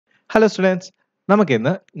Hello students, നമുക്ക്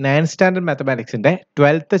ഇന്ന് 9th standard മാത്തമാറ്റിക്സിന്റെ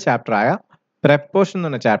 12th chapter ആയ പ്രപ്പോർഷൻ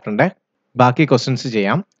എന്ന ചാപ്റ്ററിന്റെ ബാക്കി ക്വസ്റ്റ്യൻസ്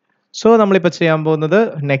ചെയ്യാം. സോ നമ്മളിപ്പോൾ ചെയ്യാൻ പോകുന്നത്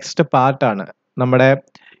നെക്സ്റ്റ് പാർട്ട് ആണ്. നമ്മുടെ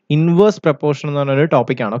ഇൻവേഴ്സ് പ്രപ്പോർഷൻ എന്ന് പറഞ്ഞൊരു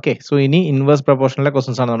ടോപ്പിക് ആണ്. ഓക്കെ, സോ ഇനി ഇൻവേഴ്സ് പ്രപ്പോർഷനിലെ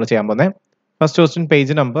ക്വസ്റ്റ്യൻസ് ആണ് നമ്മൾ ചെയ്യാൻ പോകുന്നത്. First question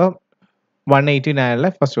page number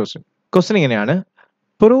 189 first question. Question ഇങ്ങനെയാണ്: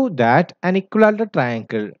 prove that an ഇക്വലാറ്റർ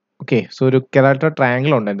triangle. Okay, so ഒരു ഇക്വലാറ്റർ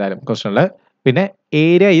ട്രയാങ്കിൾ ഉണ്ട് എന്തായാലും ക്വസ്റ്റ്യനിൽ. പിന്നെ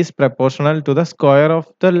area is proportional to the square of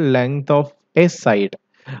the length of A side.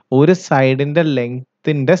 ഒരു സൈഡിന്റെ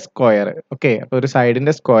ലെങ്ത്തിന്റെ സ്ക്വയർ. ഓക്കെ, അപ്പൊ ഒരു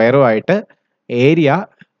സൈഡിന്റെ സ്ക്വയറുമായിട്ട് ഏരിയ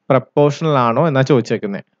പ്രപ്പോർഷണൽ ആണോ എന്നാ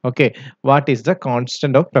ചോദിച്ചേക്കുന്നത്. Okay, what is the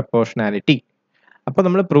constant of proportionality? അപ്പൊ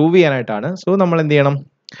നമ്മൾ പ്രൂവ് ചെയ്യാനായിട്ടാണ്. സോ നമ്മൾ എന്ത് ചെയ്യണം?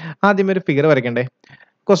 ആദ്യം ഒരു ഫിഗർ വരയ്ക്കണ്ടേ?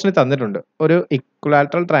 ക്വസ്റ്റ്യൻ തന്നിട്ടുണ്ട്, ഒരു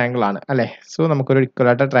ഇക്വലാറ്ററൽ ട്രയാങ്കിൾ ആണ് അല്ലെ. സോ നമുക്കൊരു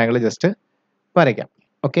ഇക്വലാറ്ററൽ ട്രയാങ്കിൾ ജസ്റ്റ് വരയ്ക്കാം.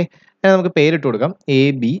 ഓക്കെ, നമുക്ക് പേരിട്ട് കൊടുക്കാം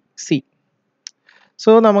ABC.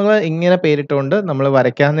 സോ നമ്മൾ ഇങ്ങനെ പേരിട്ടുകൊണ്ട് നമ്മൾ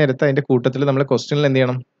വരയ്ക്കാൻ നേരത്ത് അതിന്റെ കൂട്ടത്തിൽ നമ്മൾ ക്വസ്റ്റ്യനിൽ എന്ത്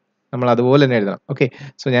ചെയ്യണം? നമ്മൾ അതുപോലെ തന്നെ എഴുതണം. ഓക്കെ,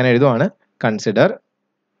 സോ ഞാൻ എഴുതുവാണ്: consider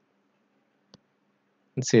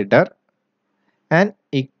an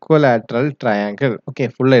equilateral triangle. Okay,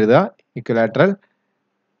 full എഴുതുക: ഇക്വലാറ്ററൽ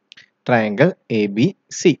ട്രയാങ്കിൾ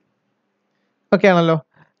ABC. ഓക്കെ ആണല്ലോ.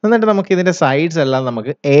 എന്നിട്ട് നമുക്ക് ഇതിന്റെ സൈഡ്സ് എല്ലാം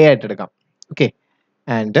നമുക്ക് A ആയിട്ട് എടുക്കാം. Okay,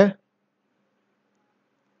 and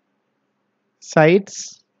sides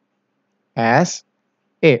as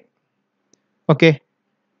A. Okay,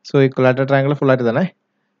 so ഇക്വലാറ്റർ triangle full ആയിട്ട് തന്നെ.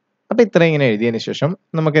 അപ്പൊ ഇത്ര ഇങ്ങനെ എഴുതിയതിനു ശേഷം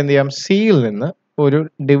നമുക്ക് എന്ത് ചെയ്യാം? സിയിൽ നിന്ന് ഒരു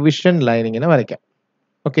ഡിവിഷൻ ലൈൻ ഇങ്ങനെ വരയ്ക്കാം.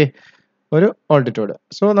 ഓക്കെ, ഒരു ഓൾട്ടിറ്റ്യൂഡ്.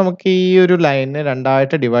 സോ നമുക്ക് ഈ ഒരു ലൈനിനെ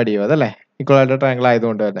രണ്ടായിട്ട് ഡിവൈഡ് ചെയ്യുക അതല്ലേ, ഇക്വലാറ്റർ ട്രയാങ്കിൾ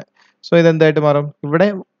ആയതുകൊണ്ട് തന്നെ. സോ ഇതെന്തായിട്ട് മാറും? ഇവിടെ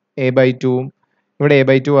A/2 ഇവിടെ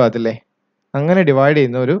A/2 ആകത്തില്ലേ? അങ്ങനെ ഡിവൈഡ്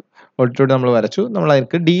ചെയ്യുന്ന ഒരു ഓൾട്ടിറ്റ്യൂഡ് നമ്മൾ വരച്ചു. നമ്മൾ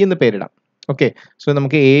അതിற்கு D എന്ന് പേരിടാം. ഓക്കെ, സോ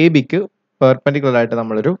നമുക്ക് ABക്ക് പെർപെൻഡിക്കുലർ ആയിട്ട്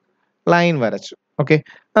നമ്മളൊരു ലൈൻ വരച്ചു. ഓക്കെ,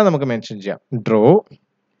 അത് നമുക്ക് മെൻഷൻ ചെയ്യാം: ഡ്രോ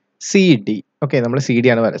CD. ഓക്കെ, നമ്മൾ CD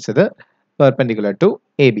ആണ് വരച്ചത്, പെർപെൻഡിക്കുലർ ടു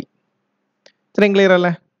AB. ഇത്രയും ക്ലിയർ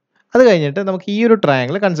അല്ലേ? അത് കഴിഞ്ഞിട്ട് നമുക്ക് ഈ ഒരു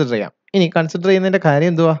ട്രയാങ്കിൾ കൺസിഡർ ചെയ്യാം. ഇനി കൺസിഡർ ചെയ്യുന്നതിന്റെ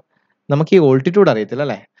കാര്യം എന്തുവാ? നമുക്ക് ഈ ഓൾട്ടിറ്റ്യൂഡ് അറിയത്തില്ല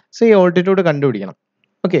അല്ലേ. സോ ഈ ഓൾട്ടിറ്റ്യൂഡ് കണ്ടുപിടിക്കണം.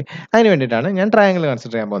 ഓക്കെ, അതിന് വേണ്ടിയിട്ടാണ് ഞാൻ ട്രയാങ്കിൾ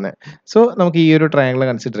കൺസിഡർ ചെയ്യാൻ പോകുന്നത്. സോ നമുക്ക് ഈ ഒരു ട്രയാങ്കിൾ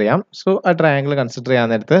കൺസിഡർ ചെയ്യാം. സോ ആ ട്രയാങ്കിൾ കൺസിഡർ ചെയ്യാൻ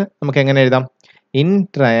നേരത്ത് നമുക്ക് എങ്ങനെ എഴുതാം? ഇൻ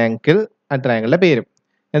ട്രയാങ്കിൾ, ആ ട്രയാങ്കിളിന്റെ പേരും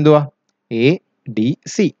എന്തുവാ?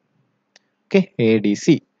 ADC. Okay, ADC.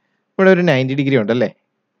 ഇവിടെ ഒരു 90 ഡിഗ്രി ഉണ്ടല്ലേ.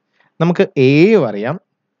 നമുക്ക് എയും അറിയാം,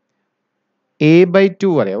 A/2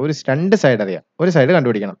 അറിയാം, ഒരു രണ്ട് സൈഡ് അറിയാം. ഒരു സൈഡ്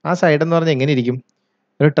കണ്ടുപിടിക്കണം. ആ സൈഡ് എന്ന് പറഞ്ഞാൽ എങ്ങനെ ഇരിക്കും?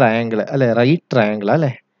 ഒരു ട്രയാങ്കിൾ അല്ലെ, റൈറ്റ് ട്രയാങ്കിൾ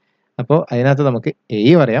അല്ലേ. അപ്പോൾ അതിനകത്ത് നമുക്ക്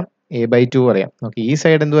എയും അറിയാം, A/2 അറിയാം. നമുക്ക് ഈ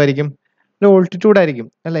സൈഡ് എന്തുമായിരിക്കും? ഒരു ഓൾട്ടിറ്റ്യൂഡ് ആയിരിക്കും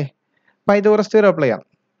അല്ലേ. പൈതഗോറസ് തിയറം അപ്ലൈ ചെയ്യാം.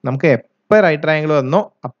 നമുക്ക് എപ്പോൾ റൈറ്റ് ട്രയാങ്കിൾ വന്നോ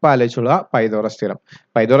അപ്പം ആലോചിച്ചോളുക പൈതഗോറസ് തിയറം.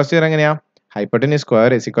 പൈതഗോറസ് തിയറം എങ്ങനെയാ? Hypotenuse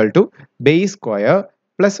square is equal to base square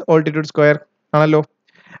plus altitude square ആണല്ലോ.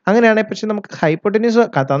 അങ്ങനെയാണെങ്കിൽ പക്ഷെ നമുക്ക് ഹൈപ്പോട്ടന്യൂസ്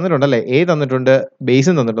തന്നിട്ടുണ്ടല്ലേ, A തന്നിട്ടുണ്ട്,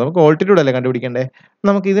 ബേസും തന്നിട്ടുണ്ട്. നമുക്ക് ഓൾട്ടിറ്റ്യൂഡ് അല്ലേ കണ്ടുപിടിക്കണ്ടേ?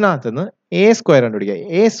 നമുക്ക് ഇതിനകത്ത് നിന്ന് A സ്ക്വയർ കണ്ടുപിടിക്കാം.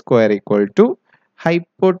 A square equal to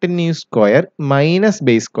hypotenuse square minus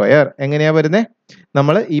base square. എങ്ങനെയാ വരുന്നത്?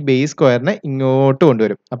 നമ്മൾ ഈ ബേസ് സ്ക്വയറിനെ ഇങ്ങോട്ട്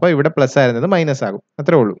കൊണ്ടുവരും. അപ്പോൾ ഇവിടെ പ്ലസ് ആയിരുന്നത് മൈനസ് ആകും,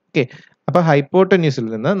 അത്രേ ഉള്ളൂ. ഓക്കെ, അപ്പൊ ഹൈപ്പോട്ടന്യൂസിൽ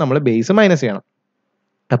നിന്ന് നമ്മൾ ബേസ് മൈനസ് ചെയ്യണം.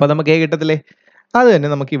 അപ്പൊ നമുക്ക് A കിട്ടത്തില്ലേ? അത് തന്നെ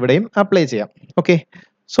നമുക്ക് ഇവിടെയും അപ്ലൈ ചെയ്യാം. ഓക്കെ,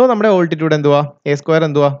 സോ നമ്മുടെ ഓൾട്ടിറ്റ്യൂഡ് എന്തുവാ? A സ്ക്വയർ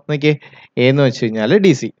എന്തുവാ? നോക്കിയേ, A എന്ന് വെച്ച് കഴിഞ്ഞാൽ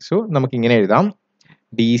DC. സോ നമുക്ക് ഇങ്ങനെ എഴുതാം: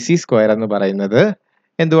 DC സ്ക്വയർ എന്ന് പറയുന്നത്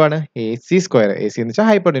എന്തുവാണ്? AC square. AC എന്ന് വെച്ചാൽ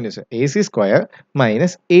hypotenuse. AC square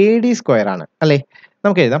minus AD square ആണ് അല്ലേ.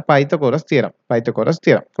 നമുക്ക് എഴുതാം Pythagoras theorem. Pythagoras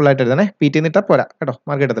theorem full ആയിട്ട് എഴുതണേ, PT നിട്ടാ പോരാ കേട്ടോ,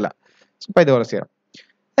 മാർക്ക് കിട്ടത്തില്ല. So Pythagoras theorem.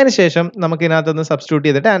 അതിനുശേഷം നമുക്ക് ഇതിനകത്തൊന്ന് സബ്സ്റ്റിറ്റ്യൂട്ട്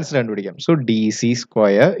ചെയ്തിട്ട് ആൻസർ കണ്ടുപിടിക്കാം. So DC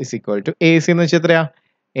square is equal to AC എന്ന് വെച്ചാൽ എത്രയാ?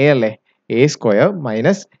 A അല്ലേ. A സ്ക്വയർ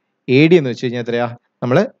മൈനസ് AD എന്ന് വെച്ച് കഴിഞ്ഞാൽ എത്രയാ?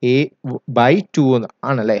 നമ്മൾ A/2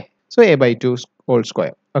 ആണല്ലേ. So A/2 whole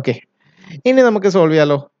square. Okay, ഇനി നമുക്ക് സോൾവ്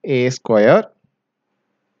ചെയ്യാലോ. A സ്ക്വയർ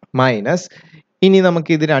മൈനസ്, ഇനി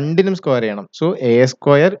നമുക്ക് ഇത് രണ്ടിനും സ്ക്വയർ ചെയ്യണം. സോ A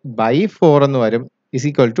സ്ക്വയർ ബൈ 4 എന്ന് വരും, is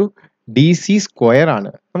equal to DC square ആണ്.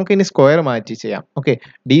 നമുക്ക് ഇനി സ്ക്വയർ മാറ്റി ചെയ്യാം. Okay,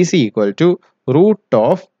 DC equal to root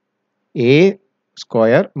of A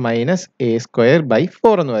square minus A square by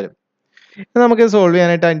 4 എന്ന് വരും. നമുക്ക് സോൾവ്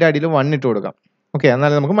ചെയ്യാനായിട്ട് അതിന്റെ അടിയിൽ 1 ഇട്ട് കൊടുക്കാം. ഓക്കെ,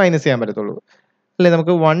 എന്നാലേ നമുക്ക് മൈനസ് ചെയ്യാൻ പറ്റത്തുള്ളൂ അല്ലെ.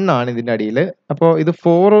 നമുക്ക് 1 ആണ് ഇതിന്റെ അടിയിൽ, അപ്പോൾ ഇത്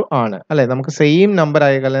 4 ആണ് അല്ലെ. നമുക്ക് സെയിം നമ്പർ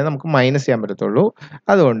ആയാലേ നമുക്ക് മൈനസ് ചെയ്യാൻ പറ്റത്തുള്ളൂ.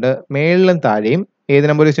 അതുകൊണ്ട് മേളിലും താഴെയും ഏത്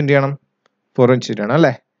നമ്പർ വെച്ചിട്ട് ചെയ്യണം? 4 വെച്ചിട്ട് ചെയ്യണം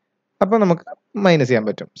അല്ലേ. അപ്പൊ നമുക്ക് മൈനസ് ചെയ്യാൻ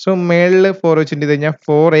പറ്റും. സോ മേളിൽ 4 വെച്ചിട്ട് ചെയ്ത് കഴിഞ്ഞാൽ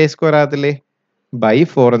 4A സ്ക്വയർ ആകത്തില്ലേ, ബൈ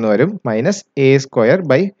 4 എന്ന് വരും, മൈനസ് A സ്ക്വയർ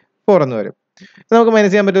ബൈ 4 എന്ന് വരും. നമുക്ക്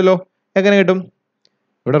മൈനസ് ചെയ്യാൻ പറ്റുമല്ലോ. എങ്ങനെ കിട്ടും?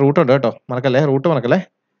 ഇവിടെ റൂട്ട് ഉണ്ട് കേട്ടോ, മറക്കല്ലേ, റൂട്ട് മറക്കല്ലേ.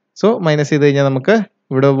 സോ മൈനസ് ചെയ്ത് കഴിഞ്ഞാൽ നമുക്ക്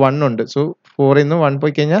ഇവിടെ 1 ഉണ്ട്. സോ 4ൽ നിന്ന് 1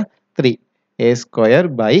 പോയി കഴിഞ്ഞാൽ 3 A സ്ക്വയർ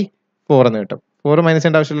ബൈ 4 എന്ന് കിട്ടും. 4 മൈനസ്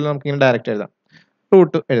ചെയ്യേണ്ട ആവശ്യമില്ല, നമുക്ക് ഇങ്ങനെ ഡയറക്റ്റ് എഴുതാം.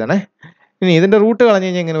 റൂട്ട് എഴുതണേ. ഇനി ഇതിന്റെ റൂട്ട് കളഞ്ഞു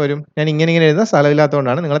കഴിഞ്ഞാൽ എങ്ങനെ വരും? ഞാൻ ഇങ്ങനെ എഴുതുന്ന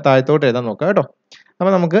സ്ഥലമില്ലാത്തതുകൊണ്ടാണ് നിങ്ങൾ താഴത്തോട്ട് എഴുതാൻ നോക്കുക കേട്ടോ.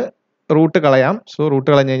 അപ്പോൾ നമുക്ക് റൂട്ട് കളയാം. സോ റൂട്ട്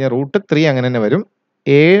കളഞ്ഞു കഴിഞ്ഞാൽ √3 അങ്ങനെ തന്നെ വരും.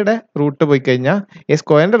 എയുടെ റൂട്ട് പോയി കഴിഞ്ഞാൽ എ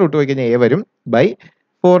സ്ക്വയറിന്റെ റൂട്ട് പോയി കഴിഞ്ഞാൽ എ വരും ബൈ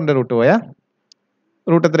 4ന്റെ റൂട്ട് പോയാൽ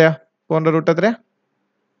റൂട്ട് എത്രയാ? 4ന്റെ റൂട്ട് എത്രയാ?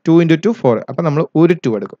 2 × 2 4. അപ്പം നമ്മൾ ഒരു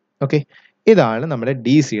 2 എടുക്കും. ഓക്കെ, ഇതാണ് നമ്മുടെ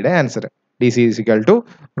ഡി സിയുടെ answer. D C is equal to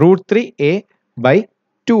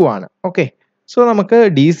 √3a/2 ആണ്. ഓക്കെ, സോ നമുക്ക്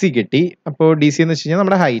ഡി സി കിട്ടി. അപ്പോൾ ഡി സി എന്ന് വെച്ച് കഴിഞ്ഞാൽ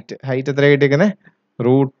നമ്മുടെ ഹൈറ്റ് എത്ര കിട്ടിയേക്കുന്നത്?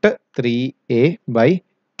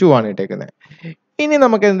 √3a/2 ആണ് കിട്ടിയേക്കുന്നത്. ഇനി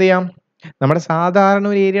നമുക്ക് എന്ത് ചെയ്യാം? നമ്മുടെ സാധാരണ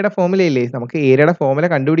ഒരു ഏരിയയുടെ ഫോർമുല ഇല്ലേ? നമുക്ക് ഏരിയയുടെ ഫോർമുല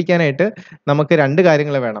കണ്ടുപിടിക്കാനായിട്ട് നമുക്ക് രണ്ട്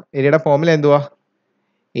കാര്യങ്ങൾ വേണം. ഏരിയയുടെ ഫോർമുല എന്തുവാ?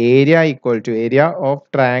 Area equal to area of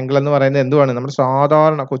triangle എന്ന് പറയുന്നത് എന്തുവാണ്? നമ്മുടെ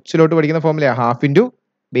സാധാരണ കൊച്ചിലോട്ട് പഠിക്കുന്ന formula half into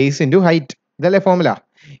base into height. ഇതല്ലേ ഫോർമുല?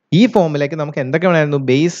 ഈ ഫോർമുലയ്ക്ക് നമുക്ക് എന്തൊക്കെ വേണമായിരുന്നു?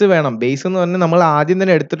 ബേസ് വേണം. ബേസ് എന്ന് പറഞ്ഞാൽ നമ്മൾ ആദ്യം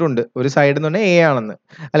തന്നെ എടുത്തിട്ടുണ്ട്. ഒരു സൈഡ് എന്ന് പറഞ്ഞാൽ എ ആണെന്ന്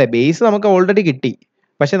അല്ലെ? ബേസ് നമുക്ക് ഓൾറെഡി കിട്ടി.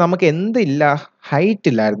 പക്ഷെ നമുക്ക് എന്തില്ല? ഹൈറ്റ്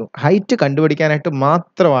ഇല്ലായിരുന്നു. ഹൈറ്റ് കണ്ടുപിടിക്കാനായിട്ട്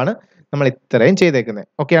മാത്രമാണ് നമ്മൾ ഇത്രയും ചെയ്തേക്കുന്നത്.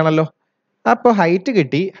 ഓക്കെ ആണല്ലോ? അപ്പോൾ ഹൈറ്റ്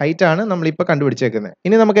കിട്ടി. ഹൈറ്റ് ആണ് നമ്മളിപ്പോൾ കണ്ടുപിടിച്ചേക്കുന്നത്.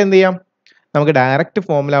 ഇനി നമുക്ക് എന്ത് ചെയ്യാം? നമുക്ക് ഡയറക്റ്റ്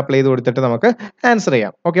ഫോർമുല അപ്ലൈ ചെയ്ത് കൊടുത്തിട്ട് നമുക്ക് ആൻസർ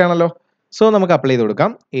ചെയ്യാം. ഓക്കെ ആണല്ലോ? സോ നമുക്ക് അപ്ലൈ ചെയ്ത്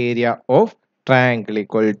കൊടുക്കാം. Area of triangle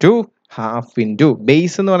equal to half into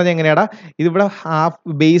base എന്ന് പറഞ്ഞാൽ എങ്ങനെയാടാ? ഇതിവിടെ ഹാഫ്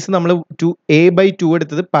ബേസ് നമ്മൾ a/2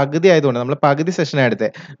 എടുത്തത് പകുതി ആയതുകൊണ്ട് നമ്മൾ പകുതി സെഷനാണ് എടുത്തത്.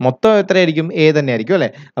 മൊത്തം എത്രയായിരിക്കും? എ തന്നെ ആയിരിക്കും അല്ലേ?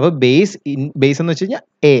 അപ്പോൾ ബേസ് എന്ന് വെച്ച് കഴിഞ്ഞാൽ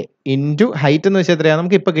എ ഇൻറ്റു ഹൈറ്റ് എന്ന് വെച്ചാൽ എത്രയാണ്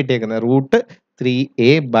നമുക്ക് ഇപ്പോൾ കിട്ടിയേക്കുന്നത്?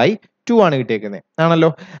 √3a/2 ആണ് കിട്ടിയേക്കുന്നത് ആണല്ലോ?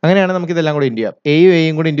 അങ്ങനെയാണ് നമുക്ക് ഇതെല്ലാം കൂടി ഇൻറ്റു ചെയ്യാം.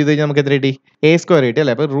 എയും കൂടി ഇൻറ്റു ചെയ്ത് കഴിഞ്ഞാൽ നമുക്ക് എത്ര കിട്ടി? a² കിട്ടി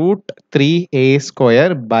അല്ലേ? അപ്പോൾ √3a²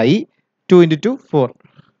 × 2 4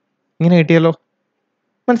 ഇങ്ങനെ കിട്ടിയല്ലോ.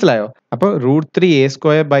 മനസ്സിലായോ? അപ്പോൾ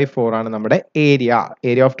 √3a² / 4 ആണ് നമ്മുടെ ഏരിയ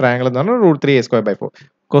ഓഫ് ട്രയാങ്കിൾ എന്ന് പറഞ്ഞാൽ √3a²/4.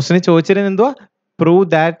 ക്വസ്റ്റിന് ചോദിച്ചിരുന്നത് എന്തുവാ? Prove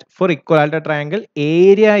that four ഇക്വലാറ്റർ triangle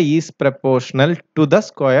area is proportional to the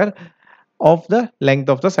square of the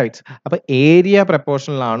length of the sides. അപ്പൊ ഏരിയ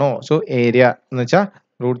പ്രപ്പോർഷണൽ ആണോ? സോ ഏരിയ എന്ന് വെച്ചാൽ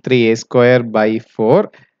 √3a²/4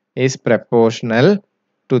 is proportional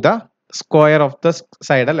to the square of the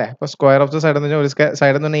side അല്ലേ? അപ്പൊ square of the side എന്ന് വെച്ചാൽ ഒരു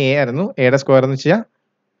side എന്ന് പറഞ്ഞാൽ എ ആയിരുന്നു. എയുടെ സ്ക്വയർ എന്ന് വെച്ചാൽ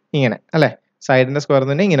ഇങ്ങനെ അല്ലേ? സൈഡിന്റെ സ്ക്വയർ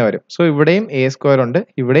തന്നെ ഇങ്ങനെ വരും. സോ ഇവിടെയും a² ഉണ്ട്,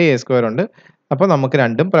 ഇവിടെ a² ഉണ്ട്. അപ്പോൾ നമുക്ക്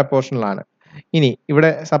രണ്ടും പ്രപ്പോർഷണൽ ആണ്. ഇനി ഇവിടെ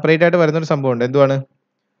സെപ്പറേറ്റ് ആയിട്ട് വരുന്നൊരു സംഭവം ഉണ്ട്. എന്തുവാണ്?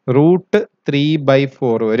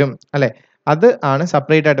 √3/4 വരും അല്ലെ? അത് ആണ്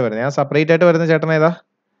സെപ്പറേറ്റ് ആയിട്ട് വരുന്നത്. ആ സെപ്പറേറ്റ് ആയിട്ട് വരുന്ന ചേട്ടൻ ഏതാ?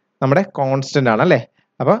 നമ്മുടെ കോൺസ്റ്റന്റ് ആണ് അല്ലേ?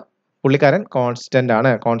 അപ്പൊ പുള്ളിക്കാരൻ കോൺസ്റ്റന്റ് ആണ്.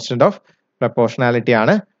 കോൺസ്റ്റന്റ് ഓഫ് പ്രപ്പോർഷണാലിറ്റി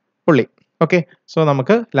ആണ് പുള്ളി. ഓക്കെ, സോ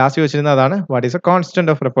നമുക്ക് ലാസ്റ്റ് ചോദിച്ചിരുന്നത് അതാണ്. What is A constant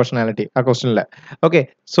of proportionality? ആ ക്വസ്റ്റനില്. ഓക്കെ,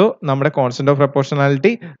 സോ നമ്മുടെ കോൺസ്റ്റന്റ് ഓഫ്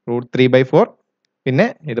പ്രപ്പോർഷണാലിറ്റി √3/4. പിന്നെ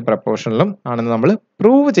ഇത് പ്രപ്പോർഷണലും ആണെന്ന് നമ്മൾ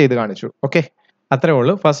പ്രൂവ് ചെയ്ത് കാണിച്ചു. ഓക്കെ, അത്രേ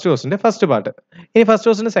ഉള്ളൂ ഫസ്റ്റ് ക്വസ്റ്റിന്റെ ഫസ്റ്റ് പാർട്ട്. ഇനി ഫസ്റ്റ്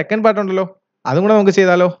ക്വസ്റ്റിന്റെ സെക്കൻഡ് പാർട്ട് ഉണ്ടല്ലോ, അതും കൂടെ നമുക്ക്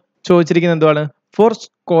ചെയ്താലോ? ചോദിച്ചിരിക്കുന്നത് എന്തുവാണ്? Four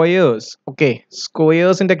squares. ഓക്കെ,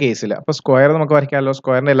 സ്ക്വയേഴ്സിന്റെ കേസിൽ അപ്പൊ സ്ക്വയർ നമുക്ക് വരയ്ക്കാമല്ലോ.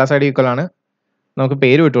 സ്ക്വയറിന്റെ എല്ലാ സൈഡും ഈക്വൽ ആണ്. നമുക്ക്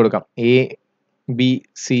പേര് വിട്ടു കൊടുക്കാം.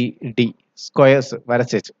 ABCD squares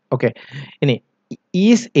വരച്ചേച്ച്. ഓക്കെ, ഇനി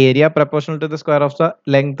is area proportional to the square of the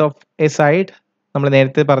length of A side. നമ്മൾ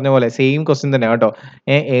നേരത്തെ പറഞ്ഞ പോലെ സെയിം ക്വസ്റ്റ്യൻ തന്നെ കേട്ടോ.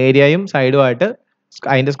 ഏരിയയും സൈഡുമായിട്ട്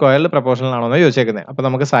അതിന്റെ സ്ക്വയറിൽ പ്രപ്പോർഷണൽ ആണോ എന്ന് ചോദിച്ചേക്കുന്നത്. അപ്പൊ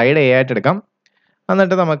നമുക്ക് സൈഡ് എ ആയിട്ട് എടുക്കാം.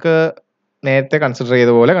 എന്നിട്ട് നമുക്ക് നേരത്തെ കൺസിഡർ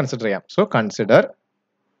ചെയ്ത പോലെ കൺസിഡർ ചെയ്യാം. So consider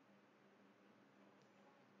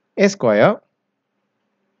A square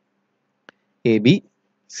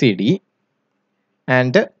ABCD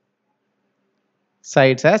and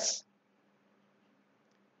sides as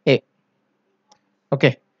A. Okay,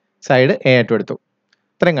 side A ആയിട്ട് എടുത്തു.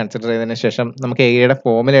 ഇത്രയും കൺസിഡർ ചെയ്തതിനു ശേഷം നമുക്ക് ഏരിയയുടെ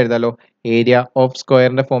ഫോർമുല എഴുതാലോ. ഏരിയ ഓഫ്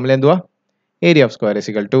സ്ക്വയറിന്റെ ഫോർമുല എന്തുവാ? Area of square is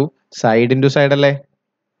equal to side into side അല്ലേ?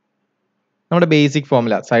 നമ്മുടെ basic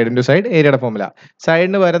formula side into side ഏരിയയുടെ ഫോർമുല.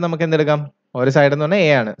 സൈഡിന് പകരം നമുക്ക് എന്തെടുക്കാം? ഒരു സൈഡ് എന്ന് പറഞ്ഞാൽ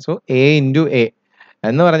എ ആണ്. സോ A × A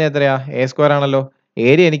എന്ന് പറഞ്ഞാൽ എത്രയാ? a² ആണല്ലോ.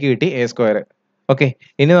 ഏരിയ എനിക്ക് കിട്ടി a². ഓക്കെ,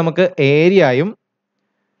 ഇനി നമുക്ക് ഏരിയയും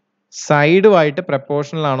സൈഡുമായിട്ട്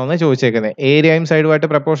പ്രപ്പോർഷണൽ ആണോ എന്ന് ചോദിച്ചേക്കുന്നത്. ഏരിയയും സൈഡുമായിട്ട്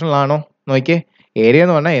പ്രപ്പോർഷണൽ ആണോ നോക്കിയേ. ഏരിയ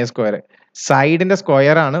എന്ന് പറഞ്ഞാൽ a², സൈഡിന്റെ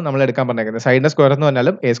സ്ക്വയർ ആണ് നമ്മൾ എടുക്കാൻ പറഞ്ഞേക്കുന്നത്. സൈഡിന്റെ സ്ക്വയർ എന്ന്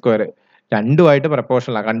പറഞ്ഞാലും a². രണ്ടുമായിട്ട്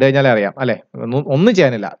പ്രപ്പോർഷണൽ ആണ്. കണ്ടു കഴിഞ്ഞാൽ അറിയാം അല്ലെ? ഒന്നും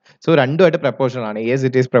ചെയ്യാനില്ല. സോ രണ്ടുമായിട്ട് പ്രപ്പോർഷണൽ ആണ്. Yes,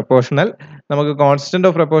 it is proportional. നമുക്ക് കോൺസ്റ്റന്റ്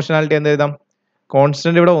ഓഫ് പ്രപ്പോർഷണാലിറ്റി എന്ത് എഴുതാം?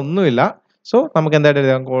 കോൺസ്റ്റന്റ് ഇവിടെ ഒന്നുമില്ല. സോ നമുക്ക് എന്തായിട്ട്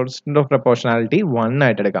എഴുതാം? കോൺസ്റ്റന്റ് ഓഫ് പ്രപ്പോർഷണാലിറ്റി 1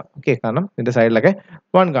 ആയിട്ട് എടുക്കാം. ഓക്കെ, കാരണം ഇതിന്റെ സൈഡിലൊക്കെ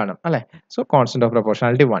 1 കാണും അല്ലെ? So constant of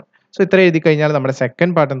proportionality 1. So ഇത്ര എഴുതി കഴിഞ്ഞാൽ നമ്മുടെ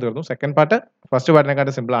സെക്കൻഡ് പാർട്ടും തീർന്നു. സെക്കൻഡ് പാർട്ട് ഫസ്റ്റ്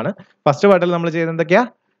പാർട്ടിനെക്കാട്ടും സിമ്പിൾ ആണ്. ഫസ്റ്റ് പാർട്ടിൽ നമ്മൾ ചെയ്തത് എന്തൊക്കെയാ?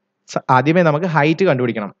 ആദ്യമേ നമുക്ക് ഹൈറ്റ്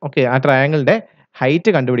കണ്ടുപിടിക്കണം. ഓക്കെ, ആ ട്രയാങ്കിളിന്റെ ഹൈറ്റ്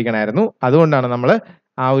കണ്ടുപിടിക്കണമായിരുന്നു. അതുകൊണ്ടാണ് നമ്മൾ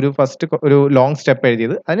ആ ഒരു ഫസ്റ്റ് ഒരു ലോങ് സ്റ്റെപ്പ്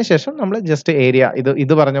എഴുതിയത്. അതിനുശേഷം നമ്മൾ ജസ്റ്റ് ഏരിയ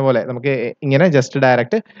ഇത് പറഞ്ഞ പോലെ നമുക്ക് ഇങ്ങനെ ജസ്റ്റ്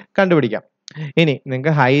ഡയറക്റ്റ് കണ്ടുപിടിക്കാം. ഇനി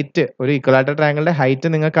നിങ്ങൾക്ക് ഹൈറ്റ് ഒരു ഇക്വലാറ്റർ ട്രയാങ്കിളിന്റെ ഹൈറ്റ്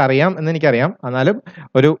നിങ്ങൾക്ക് അറിയാം എന്ന് എനിക്കറിയാം. എന്നാലും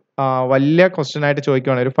ഒരു വലിയ ക്വസ്റ്റ്യൻ ആയിട്ട്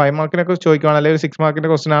ചോദിക്കുവാണ്, ഒരു 5 മാർക്കിനൊക്കെ ചോദിക്കുവാണ്, അല്ലെങ്കിൽ ഒരു 6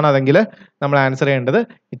 മാർക്കിന്റെ ക്വസ്റ്റ്യൻ ആണ് അതെങ്കിൽ നമ്മൾ ആൻസർ ചെയ്യേണ്ടത്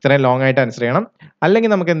ഇത്രയും ലോങ് ആയിട്ട് ആൻസർ ചെയ്യണം.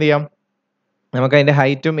 അല്ലെങ്കിൽ നമുക്ക് എന്ത് ചെയ്യാം, നമുക്ക് അതിന്റെ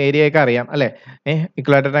ഹൈറ്റും ഏരിയയൊക്കെ അറിയാം അല്ലേ.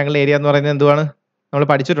 ഇക്വലാറ്റർ ട്രയാങ്കിൾ ഏരിയ എന്ന് പറയുന്നത് എന്തുവാണ്, നമ്മൾ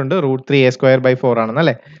പഠിച്ചിട്ടുണ്ട്, √3a²/4 ആണെന്ന്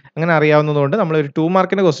അല്ലേ. അങ്ങനെ അറിയാവുന്നതുകൊണ്ട് നമ്മൾ ഒരു 2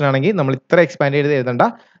 മാർക്കിന്റെ ക്വസ്റ്റ്യൻ ആണെങ്കിൽ നമ്മൾ ഇത്ര എക്സ്പാൻഡ് ചെയ്ത് എഴുതണ്ട,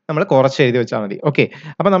 നമ്മൾ കുറച്ച് എഴുതി വെച്ചാൽ മതി. ഓക്കെ,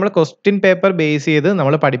 അപ്പോൾ നമ്മൾ ക്വസ്റ്റ്യൻ പേപ്പർ ബേസ് ചെയ്ത്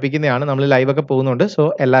നമ്മൾ പഠിപ്പിക്കുന്നതാണ്, നമ്മൾ ലൈവ് ഒക്കെ പോകുന്നുണ്ട്. സോ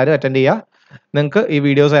എല്ലാവരും അറ്റൻഡ് ചെയ്യുക. നിങ്ങൾക്ക് ഈ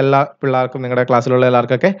വീഡിയോസ് എല്ലാ പിള്ളേർക്കും, നിങ്ങളുടെ ക്ലാസ്സിലുള്ള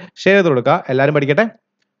എല്ലാവർക്കൊക്കെ ഷെയർ ചെയ്ത് കൊടുക്കുക. എല്ലാവരും പഠിക്കട്ടെ.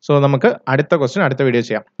 സോ നമുക്ക് അടുത്ത ക്വസ്റ്റ്യൻ അടുത്ത വീഡിയോ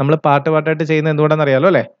ചെയ്യാം. നമ്മൾ പാർട്ടായിട്ട് ചെയ്യുന്നത് എന്തുകൊണ്ടാണെന്ന് അറിയാലോ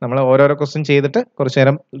അല്ലേ. നമ്മൾ ഓരോരോ ക്വസ്റ്റ്യൻ ചെയ്തിട്ട് കുറച്ച്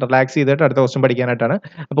നേരം റിലാക്സ് ചെയ്തിട്ട് അടുത്ത ക്വസ്റ്റ്യൻ പഠിക്കാനായിട്ടാണ്.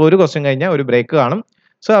 അപ്പോൾ ഒരു ക്വസ്റ്റ്യൻ കഴിഞ്ഞാൽ ഒരു ബ്രേക്ക് കാണും.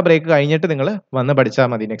 സോ ആ ബ്രേക്ക് കഴിഞ്ഞിട്ട് നിങ്ങൾ വന്ന് പഠിച്ചാൽ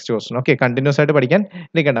മതി നെക്സ്റ്റ് ക്വസ്റ്റ്യൻ. ഓക്കെ, കണ്ടിന്യൂസ് ആയിട്ട് പഠിക്കാൻ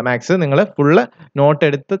ഇരിക്കണ്ട. മാത്സ് നിങ്ങൾ ഫുള്ള് നോട്ട്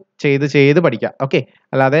എടുത്ത് ചെയ്ത് പഠിക്കുക. ഓക്കെ,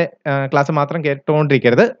 അല്ലാതെ ക്ലാസ് മാത്രം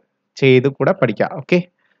കേട്ടുകൊണ്ടിരിക്കരുത്, ചെയ്ത് കൂടെ പഠിക്കുക. ഓക്കെ,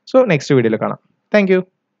 സോ നെക്സ്റ്റ് വീഡിയോയിൽ കാണാം. താങ്ക്